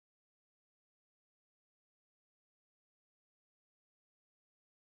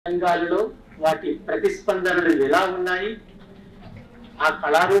రంగాలలో వాటి ప్రతిస్పందనలు ఎలా ఉన్నాయి, ఆ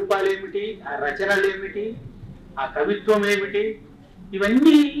కళారూపాలు ఏమిటి, ఆ రచనలు ఏమిటి, ఆ కవిత్వం ఏమిటి,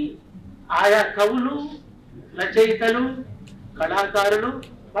 ఇవన్నీ ఆయా కవులు, రచయితలు, కళాకారులు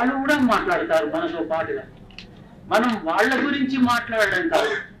వాళ్ళు కూడా మాట్లాడతారు మనతో పాటుగా. మనం వాళ్ళ గురించి మాట్లాడడం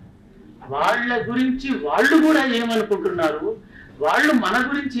కాదు, వాళ్ళ గురించి వాళ్ళు కూడా ఏమనుకుంటున్నారు, వాళ్ళు మన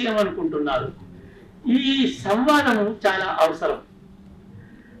గురించి ఏమనుకుంటున్నారు, ఈ సంవాదము చాలా అవసరం.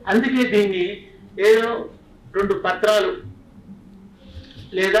 అందుకే దీన్ని ఏదో 2 పత్రాలు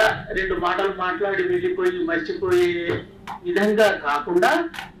లేదా 2 మాటలు మాట్లాడి వెళ్ళిపోయి మర్చిపోయే విధంగా కాకుండా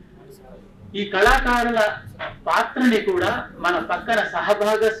ఈ కళాకారుల పాత్రని కూడా మన పక్కన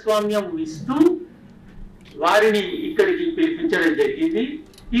సహభాగస్వామ్యం ఇస్తూ వారిని ఇక్కడికి పిలిపించడం జరిగింది.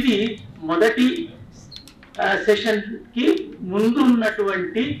 ఇది మొదటి సెషన్ కి ముందు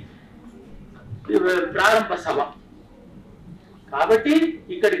ఉన్నటువంటి ప్రారంభ సభ కాబట్టి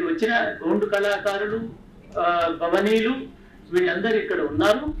ఇక్కడికి వచ్చిన గోండు కళాకారులు, భవనీలు వీళ్ళందరూ ఇక్కడ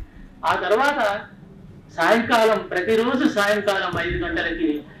ఉన్నారు. ఆ తర్వాత సాయంకాలం ప్రతిరోజు సాయంకాలం 5 గంటలకి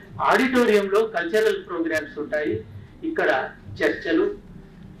ఆడిటోరియంలో కల్చరల్ ప్రోగ్రామ్స్ ఉంటాయి. ఇక్కడ చర్చలు,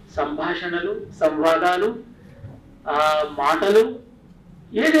 సంభాషణలు, సంవాదాలు, మాటలు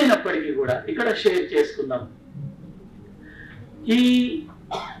ఏదైనప్పటికీ కూడా ఇక్కడ షేర్ చేసుకుందాం. ఈ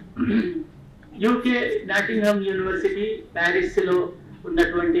యూకే నాటింగ్హామ్ యూనివర్సిటీ ప్యారిస్లో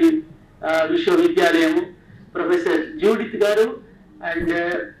ఉన్నటువంటి విశ్వవిద్యాలయము ప్రొఫెసర్ జూడిత్ గారు అండ్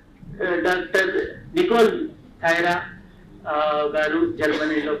డాక్టర్ నికోల్ థైరా గారు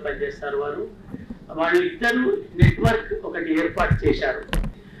జర్మనీలో పనిచేస్తారు. వాళ్ళు ఇద్దరు నెట్వర్క్ ఒకటి ఏర్పాటు చేశారు.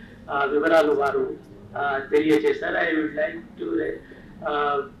 వివరాలు వారు తెలియజేశారు. I would like to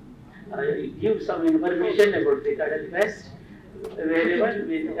give some information about the CADALFEST. Wherever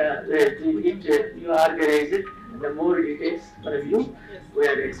you organize it, the more details from you, we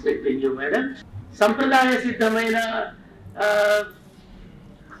are expecting you, madam. సంప్రదాయ సిద్ధమైన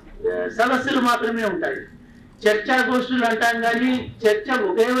సదస్సులు మాత్రమే ఉంటాయి. చర్చా గోష్ఠులు అంటాం కానీ చర్చ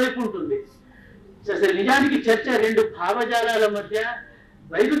ఒకే వైపు ఉంటుంది. అసలు నిజానికి చర్చ 2 భావజాలాల మధ్య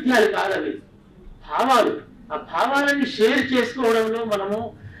వైరుధ్యాలు కాదవి, భావాలు. ఆ భావాలని షేర్ చేసుకోవడంలో మనము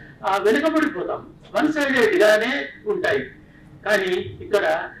వెనుకబడిపోతాం, 1 sided గానే ఉంటాయి. కానీ ఇక్కడ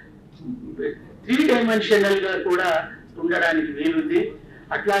 3 dimensional గా కూడా ఉండడానికి వీలుంది.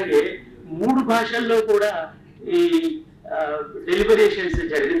 అట్లాగే 3 భాషల్లో కూడా ఈ డెలిబరేషన్స్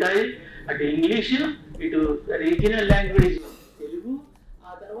జరుగుతాయి. అటు ఇంగ్లీషు, ఇటు రీజనల్ లాంగ్వేజ్ తెలుగు,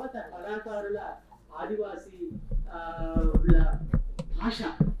 ఆ తర్వాత కళాకారుల ఆదివాసీ భాష,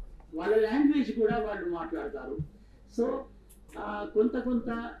 వాళ్ళ లాంగ్వేజ్ కూడా వాళ్ళు మాట్లాడతారు. సో కొంత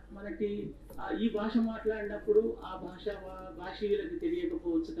మనకి ఈ భాష మాట్లాడినప్పుడు ఆ భాషీయులకు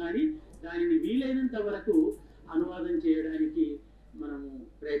తెలియకపోవచ్చు, కానీ దానిని వీలైనంత వరకు అనువాదం చేయడానికి మనము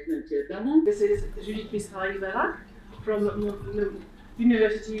ప్రయత్నం చేద్దాము. This is Judith Misrahi-Barak from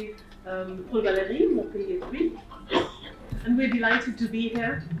University Paul Valéry, Montpellier 3. And we're delighted to be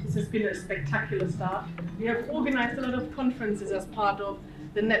here. This has been a spectacular start. We have organized a lot of conferences as part of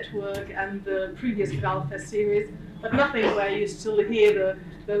the network and the previous CADALFEST series, but nothing where you still hear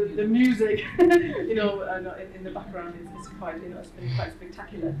the music, you know, in the background. It's quite, you know, it's been quite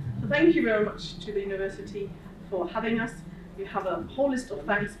spectacular. So thank you very much to the university for having us. We have a whole list of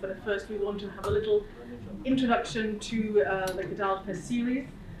thanks, but at first we want to have a little introduction to the CADALFEST series.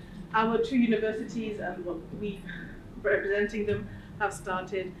 Our 2 universities and we representing them have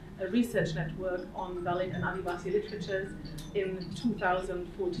started a research network on Dalit and Adivasi literatures in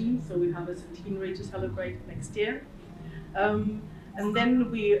 2014, so we have a centenary to celebrate next year. And then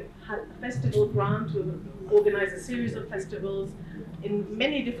we had a festival grant to organize a series of festivals in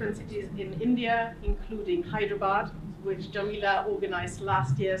many different cities in India, including Hyderabad, which Jamila organized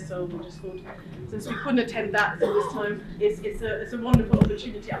last year. So we just thought, since we couldn't attend that this time, it's a wonderful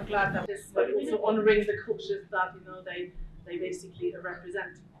opportunity. I'm glad that this is also honouring the cultures that, you know, they basically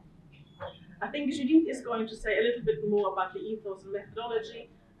represent. I think Judith is going to say a little bit more about the ethos and methodology,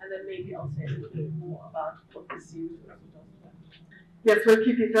 and then maybe I'll say a little bit more about what this series also does. Yes, we'll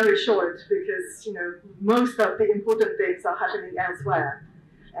keep it very short because, you know, most of the important things are happening elsewhere.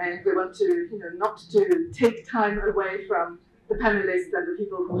 And we want to, you know, not to take time away from the panelists and the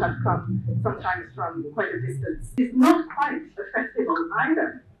people who have come sometimes from quite a distance. It's not quite a festival either.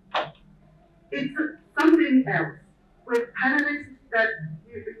 It's something else with panelists that,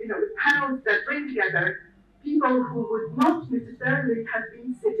 you know, with panels that bring together people who would not necessarily have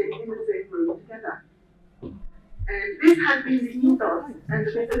been sitting in the same room together. And this has been the ethos and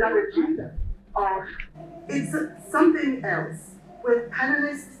the methodology of it's something else with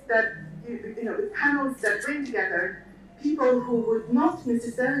panelists that, you know, with panels that bring together people who would not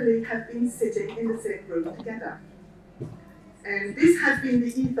necessarily have been sitting in the same room together. And this has been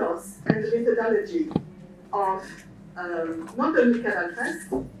the ethos and the methodology of not only CADALFEST,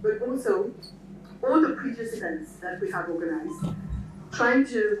 but also all the previous events that we have organized, trying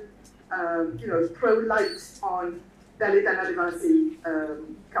to throw light on Dalit and Adivasi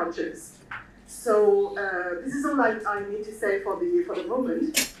cultures. So this is all I need to say for the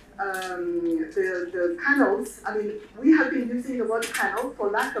moment. The panels, I mean, we have been using the word panel for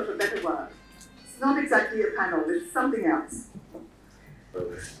lack of a better word. It's not exactly a panel, it's something else.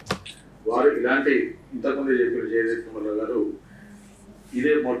 వారు ఇలాంటి ఇంతకుముందు చెప్పారు జయదేవ్ గారు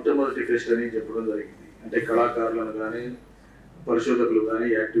ఇదే మొట్టమొదటి pest అని చెప్పడం జరిగింది. అంటే కళాకారులను కానీ పరిశోధకులు కానీ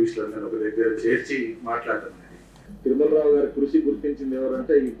యాక్టివిస్టులను కానీ ఒక దగ్గర చేర్చి మాట్లాడటం అనేది. తిరుమలరావు గారి కృషి గుర్తించింది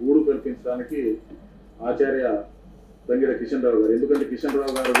ఎవరంటే ఈ గూడు కల్పించడానికి ఆచార్య తంగిర కిషన్ రావు గారు. ఎందుకంటే కిషన్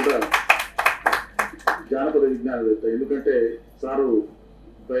రావు గారు కూడా జానపద విజ్ఞానవేత్త. ఎందుకంటే సారు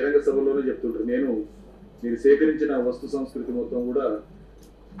బహిరంగ సభలోనే చెప్తుంటారు, మీరు సేకరించిన వస్తు సంస్కృతి మొత్తం కూడా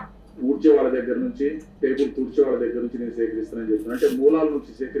ఊడ్చే వాళ్ళ దగ్గర నుంచి టేబుల్ తుడిచే వాళ్ళ దగ్గర నుంచి నేను సేకరిస్తానని చెప్తున్నాను. అంటే మూలాల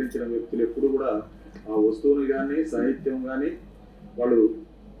నుంచి సేకరించిన వ్యక్తులు ఎప్పుడు కూడా ఆ వస్తువుని కానీ సాహిత్యం కానీ వాళ్ళు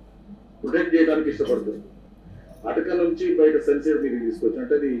ప్రొటెక్ట్ చేయడానికి ఇష్టపడతారు. అటక నుంచి బయట సన్సెట్ మీకు తీసుకొచ్చి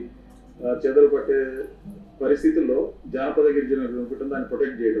అంటే అది చెదలు పట్టే పరిస్థితుల్లో జానపద గిరిజనులు అనుకుంటే దాన్ని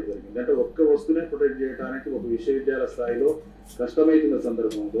ప్రొటెక్ట్ చేయడం జరిగింది. అంటే ఒక్క వస్తువునే ప్రొటెక్ట్ చేయడానికి ఒక విశ్వవిద్యాలయ స్థాయిలో కష్టమవుతున్న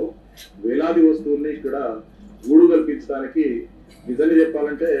సందర్భంలో వేలాది వస్తువుల్ని ఇక్కడ గూడు కల్పించడానికి నిజంగా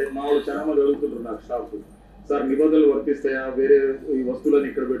చెప్పాలంటే మా వాళ్ళు చాలా మంది అడుగుతుంటారు నాకు స్టాఫ్, సార్ నిబంధనలు వర్తిస్తాయా, వేరే ఈ వస్తువులను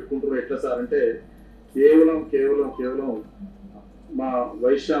ఇక్కడ పెట్టుకుంటారు ఎట్లా సార్ అంటే కేవలం మా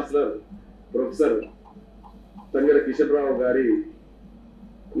vice chancellor professor తంగిర Kishan Rao గారి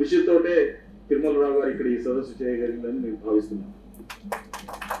కృషితోటే తిరుమలరావు గారు ఇక్కడ ఈ సదస్సు చేయగలిగిందని నేను భావిస్తున్నాను.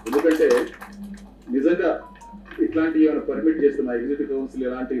 ఎందుకంటే నిజంగా ఇట్లాంటివి ఏమైనా పర్మిట్ చేస్తున్నా ఎగ్జిక్యూటివ్ కౌన్సిల్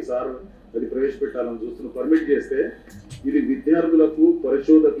ఎలాంటి సార్ అది ప్రవేశపెట్టాలని చూస్తున్న పర్మిట్ చేస్తే ఇది విద్యార్థులకు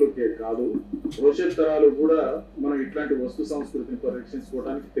పరిశోధకులకే కాదు భవిష్యత్ తరాలు కూడా మనం ఇట్లాంటి వస్తు సంస్కృతిని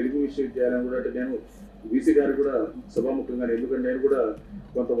పరిరక్షించుకోవడానికి తెలుగు విశ్వవిద్యాలయం కూడా అంటే నేను వీసీ గారికి కూడా సభాముఖంగా ఎందుకంటే నేను కూడా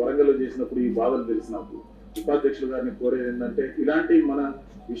కొంత వరంగల్లో చేసినప్పుడు ఈ బాధలు తెలిసి నాకు ఉపాధ్యక్షులు గారిని కోరేది ఏంటంటే ఇలాంటి మన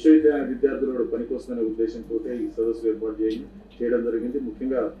విశ్వవిద్యాలయ విద్యార్థులు కూడా పనికొస్తున్న ఉద్దేశంతో ఈ సదస్సులు ఏర్పాటు చేయడం జరిగింది.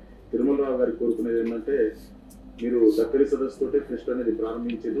 ముఖ్యంగా తిరుమలరావు గారికి కోరుకునేది ఏంటంటే మీరు దక్కరి సదస్సుతోటే ఫెస్ట్ అనేది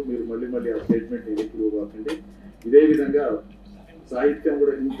ప్రారంభించారు, మీరు మళ్ళీ ఆ స్టేట్మెంట్ ఎప్పుడు కాకండి. ఇదే విధంగా సాహిత్యం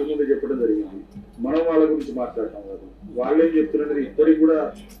కూడా ఇంతకుముందు చెప్పడం జరిగింది, మనం వాళ్ళ గురించి మాట్లాడటం కాదు, వాళ్ళేం చెప్తున్నది ఇప్పటికి కూడా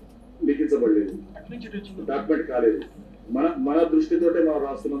లిఖించబడలేదు, డాక్యుమెంట్ కాలేదు. మన దృష్టితోటే మనం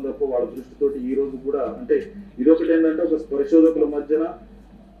రాస్తున్నాం తప్ప వాళ్ళ దృష్టితోటి ఈ రోజు కూడా అంటే ఇదొకటి ఏంటంటే ఒక పరిశోధకుల మధ్యన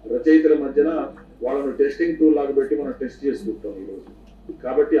రచయితల మధ్యన వాళ్ళను టెస్టింగ్ టూల్ లాగా పెట్టి మనం టెస్ట్ చేసుకుంటాం ఈరోజు.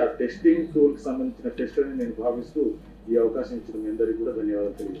 కాబట్టి ఆ టెస్టింగ్ టూల్ కి సంబంధించిన టెస్ట్ అని నేను భావిస్తూ ఈ అవకాశం ఇచ్చిన మీ అందరికీ కూడా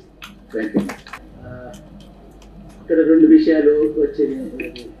ధన్యవాదాలు తెలియజేస్తాను. Thank you. ఇక్కడ రెండు విషయాలు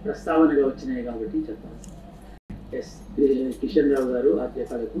ప్రస్తావనగా వచ్చినాయి కాబట్టి చెప్తాను. కిషన్ రావు గారు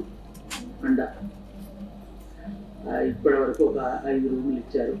ఆద్యకళకు అండ ఇప్పటి వరకు ఒక 5 రూములు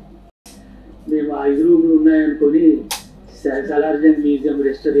ఇచ్చారు. మేము ఆ 5 రూములు ఉన్నాయనుకొని సలార్జంగ్ మ్యూజియం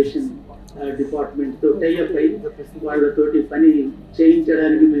రెస్టరేషన్ డిపార్ట్మెంట్తో టైఅప్ అయి వాళ్ళతోటి పని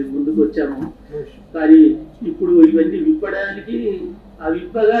చేయించడానికి మేము ముందుకు వచ్చాము. కానీ ఇప్పుడు ఇవన్నీ విప్పడానికి ఆ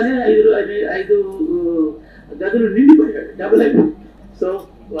విప్పగానే 5 గదులు నిండిపోయాడు, డబుల్ అయిపోయి. సో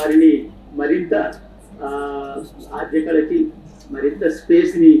వారిని మరింత ఆద్యకళకి మరింత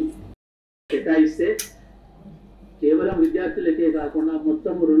స్పేస్ని కేటాయిస్తే కేవలం విద్యార్థులకే కాకుండా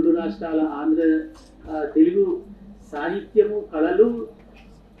మొత్తం 2 రాష్ట్రాల ఆంధ్ర తెలుగు సాహిత్యము కళలు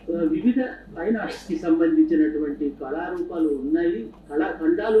వివిధ ఫైన్ ఆర్ట్స్కి సంబంధించినటువంటి కళారూపాలు ఉన్నాయి,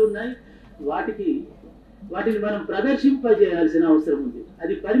 కళాఖండాలు ఉన్నాయి. వాటిని మనం ప్రదర్శింపజేయాల్సిన అవసరం ఉంది.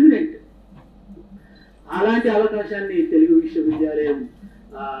 అది పర్మనెంట్. అలాంటి అవకాశాన్ని తెలుగు విశ్వవిద్యాలయం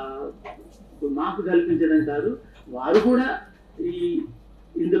మాకు కల్పించడం కాదు, వారు కూడా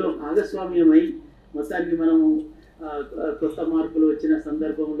ఇందులో భాగస్వామ్యమై మొత్తానికి మనము కొత్త మార్పులు వచ్చిన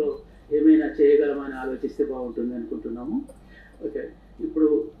సందర్భంలో ఏమైనా చేయగలమని ఆలోచిస్తే బాగుంటుంది అనుకుంటున్నాము. ఓకే, ఇప్పుడు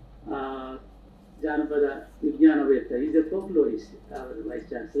జానపద విజ్ఞానవేత్త is a ఫోక్లోరిస్ట్, hour vice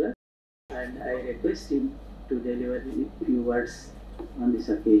chancellor, and I request him to deliver a few words on this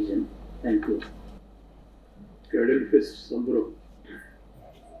occasion. Thank you. CADALFEST Samburam,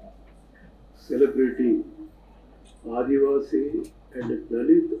 celebrating Adivasi and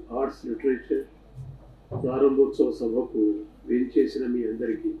Dalit arts literature ప్రారంభోత్సవ సభకు వేంచేసిన మీ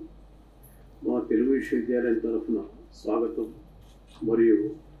అందరికీ మా తెలుగు విశ్వవిద్యాలయం తరఫున స్వాగతం మరియు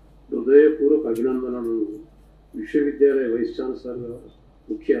హృదయపూర్వక అభినందనలను విశ్వవిద్యాలయ వైస్ ఛాన్సలర్గా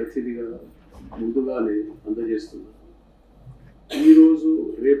ముఖ్య అతిథిగా ముందుగానే అందజేస్తున్నాను. ఈరోజు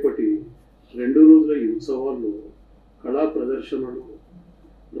రేపటి 2 రోజుల ఈ ఉత్సవాల్లో కళా ప్రదర్శనలు,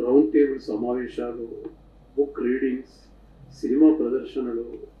 రౌండ్ టేబుల్ సమావేశాలు, బుక్ రీడింగ్స్, సినిమా ప్రదర్శనలు,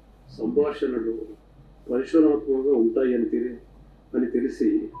 సంభాషణలు పరిశోధనాత్మకంగా ఉంటాయని తెలిసి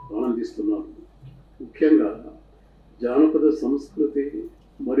ఆనందిస్తున్నాను. ముఖ్యంగా జానపద సంస్కృతి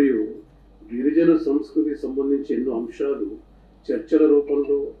మరియు గిరిజన సంస్కృతికి సంబంధించి ఎన్నో అంశాలు చర్చల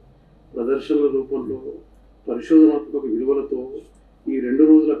రూపంలో, ప్రదర్శనల రూపంలో, పరిశోధనాత్మక విలువలతో ఈ 2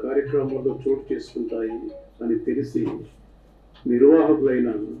 రోజుల కార్యక్రమాల్లో చోటు చేసుకుంటాయి అని తెలిసి నిర్వాహకులైన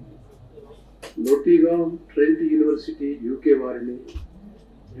నోటింగామ్ ట్రెంట్ యూనివర్సిటీ యూకే వారిని,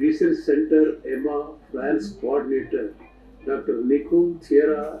 research centre ఎమా France coordinator doctor Nicole,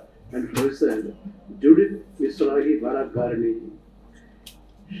 థియారా and professor Judith మిస్రాహి-బారక్ గారిని,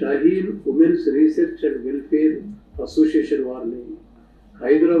 Shaheen women's research and welfare association వారిని,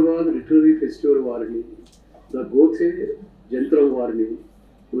 హైదరాబాద్ లిటరరీ ఫెస్టివల్ వారిని, ద గోథే జంత్రం వారిని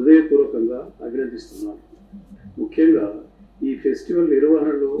హృదయపూర్వకంగా అభినందిస్తున్నాను. ముఖ్యంగా ఈ ఫెస్టివల్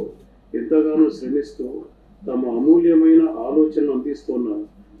నిర్వహణలో ఎంతగానో శ్రమిస్తూ తమ అమూల్యమైన ఆలోచనలు అందిస్తున్న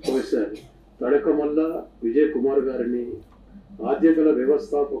ప్రొఫెసర్ తడకమల్ల విజయ్ కుమార్ గారిని, ఆద్యకళ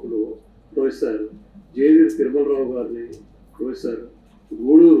వ్యవస్థాపకులు ప్రొఫెసర్ జయదీర్ తిరుమలరావు గారిని, ప్రొఫెసర్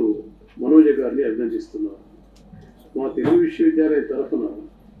గూడూరు మనోజ్ గారిని అభినందిస్తున్నాను. మా తెలుగు విశ్వవిద్యాలయం తరఫున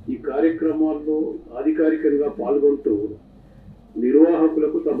ఈ కార్యక్రమాల్లో అధికారికంగా పాల్గొంటూ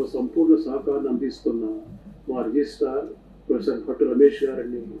నిర్వాహకులకు తమ సంపూర్ణ సహకారాన్ని అందిస్తున్న మా రిజిస్ట్రార్ ప్రొఫెసర్ భట్టు రమేష్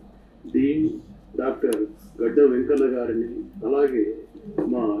గారిని, డీన్ డాక్టర్ గడ్డ వెంకన్న గారిని, అలాగే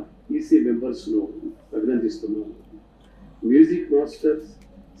మా ఈసీ మెంబర్స్ను అభినందిస్తున్నాను. Music masters,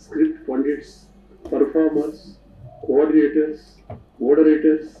 script pundits, performers, coordinators,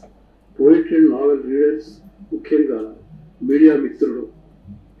 moderators, poetry and novel readers, ముఖ్యంగా మీడియా మిత్రులు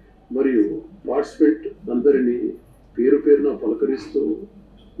మరియు పార్టిసిపెంట్ అందరినీ పేరు పేరున పలకరిస్తూ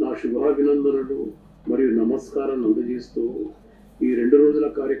నా శుభాభినందనలు మరియు నమస్కారాన్ని అందజేస్తూ ఈ 2 రోజుల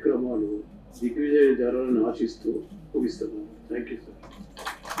కార్యక్రమాలు దిగ్విజయం జరగాలని ఆశిస్తూ ముగిస్తున్నాను. Thank you sir.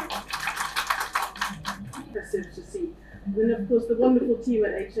 Impressive to see. And then of course the wonderful team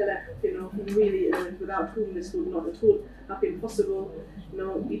at HLF, really, without whom this would not at all have been possible.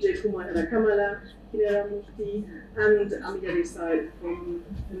 Vijay Kumar Kamala, Kinera Mufti, and Amita Desai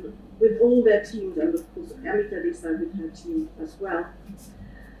with all their teams, and of course Amita Desai with her team as well.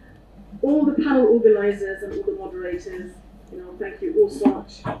 All the panel organisers and all the moderators, thank you all so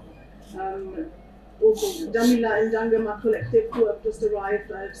much. Also, Jamila and Jangama Collective, who have just arrived,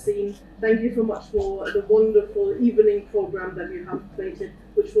 I have seen. Thank you so much for the wonderful evening program that you have created,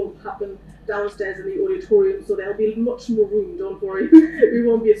 which will happen downstairs in the auditorium, so there'll be much more room, don't worry. We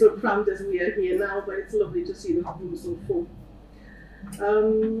won't be so crammed as we are here now, but it's lovely to see the room so full.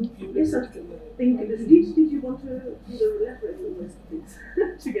 Yes, I think, did you want to do the letter please,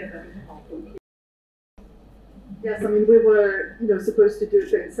 together? Yes, I mean, we were, supposed to do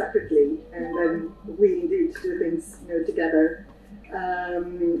things separately, and then we indeed do things, together.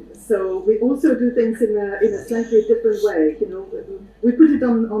 So we also do things in a slightly different way. We put it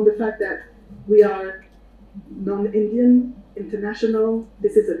on the fact that we are non-Indian, international.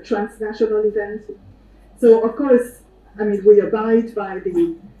 This is a transnational event. So of course, I mean, we abide by the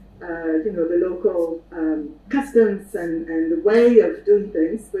local customs and the way of doing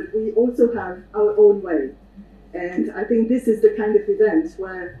things, but we also have our own way. And I think this is the kind of event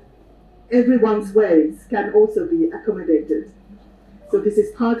where everyone's ways can also be accommodated. So this is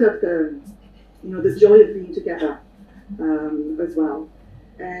part of the joy of being together as well.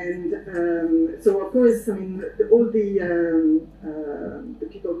 And so of course, I mean, all the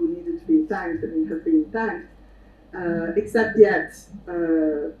people who needed to be thanked, have been thanked, except yet,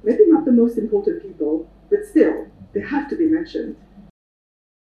 maybe not the most important people, but still, they have to be mentioned.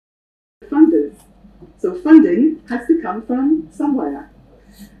 Funders. So funding has to come from somewhere.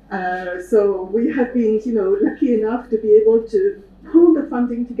 So we have been, lucky enough to be able to pull the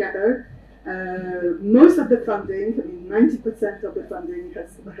funding together. Most of the funding, 90% of the funding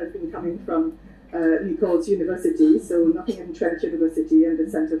has been coming from Nicole's university, so Nottingham Trent University and the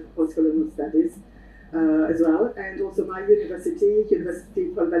Centre for Postcolonial Studies as well, and also my university, University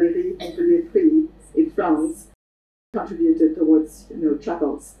Paul Valéry in France, contributed towards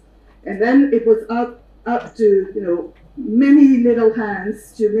travels. And then it was up to many little hands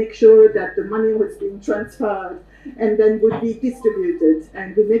to make sure that the money was being transferred and then would be distributed.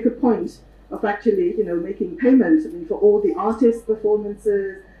 And we make a point of actually making payment for all the artist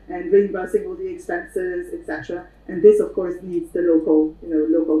performances and reimbursing all the expenses, etc. And this of course needs the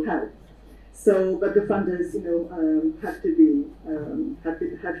local help. So, but the funders have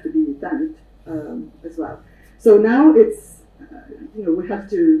to be thanked as well. So now it's we have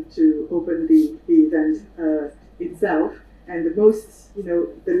to open the event itself. And the most,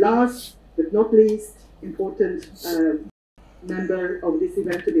 the last but not least important member of this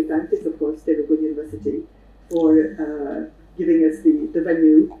event to be thanked is, of course, Telugu University for giving us the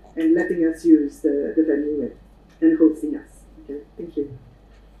venue and letting us use the venue and hosting us. Okay, thank you.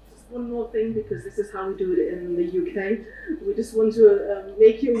 One more thing, because this is how we do it in the UK. We just want to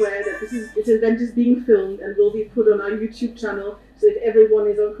make you aware that this event is being filmed and will be put on our YouTube channel. So if everyone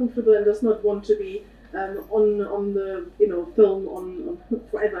is uncomfortable and does not want to be on the film on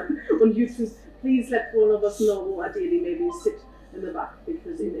forever on YouTube, please let one of us know, or ideally maybe sit in the back,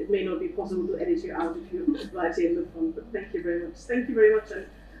 because it may not be possible to edit you out if you're right here in the front. But thank you very much. Thank you very much, and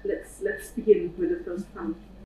let's begin with the first panel.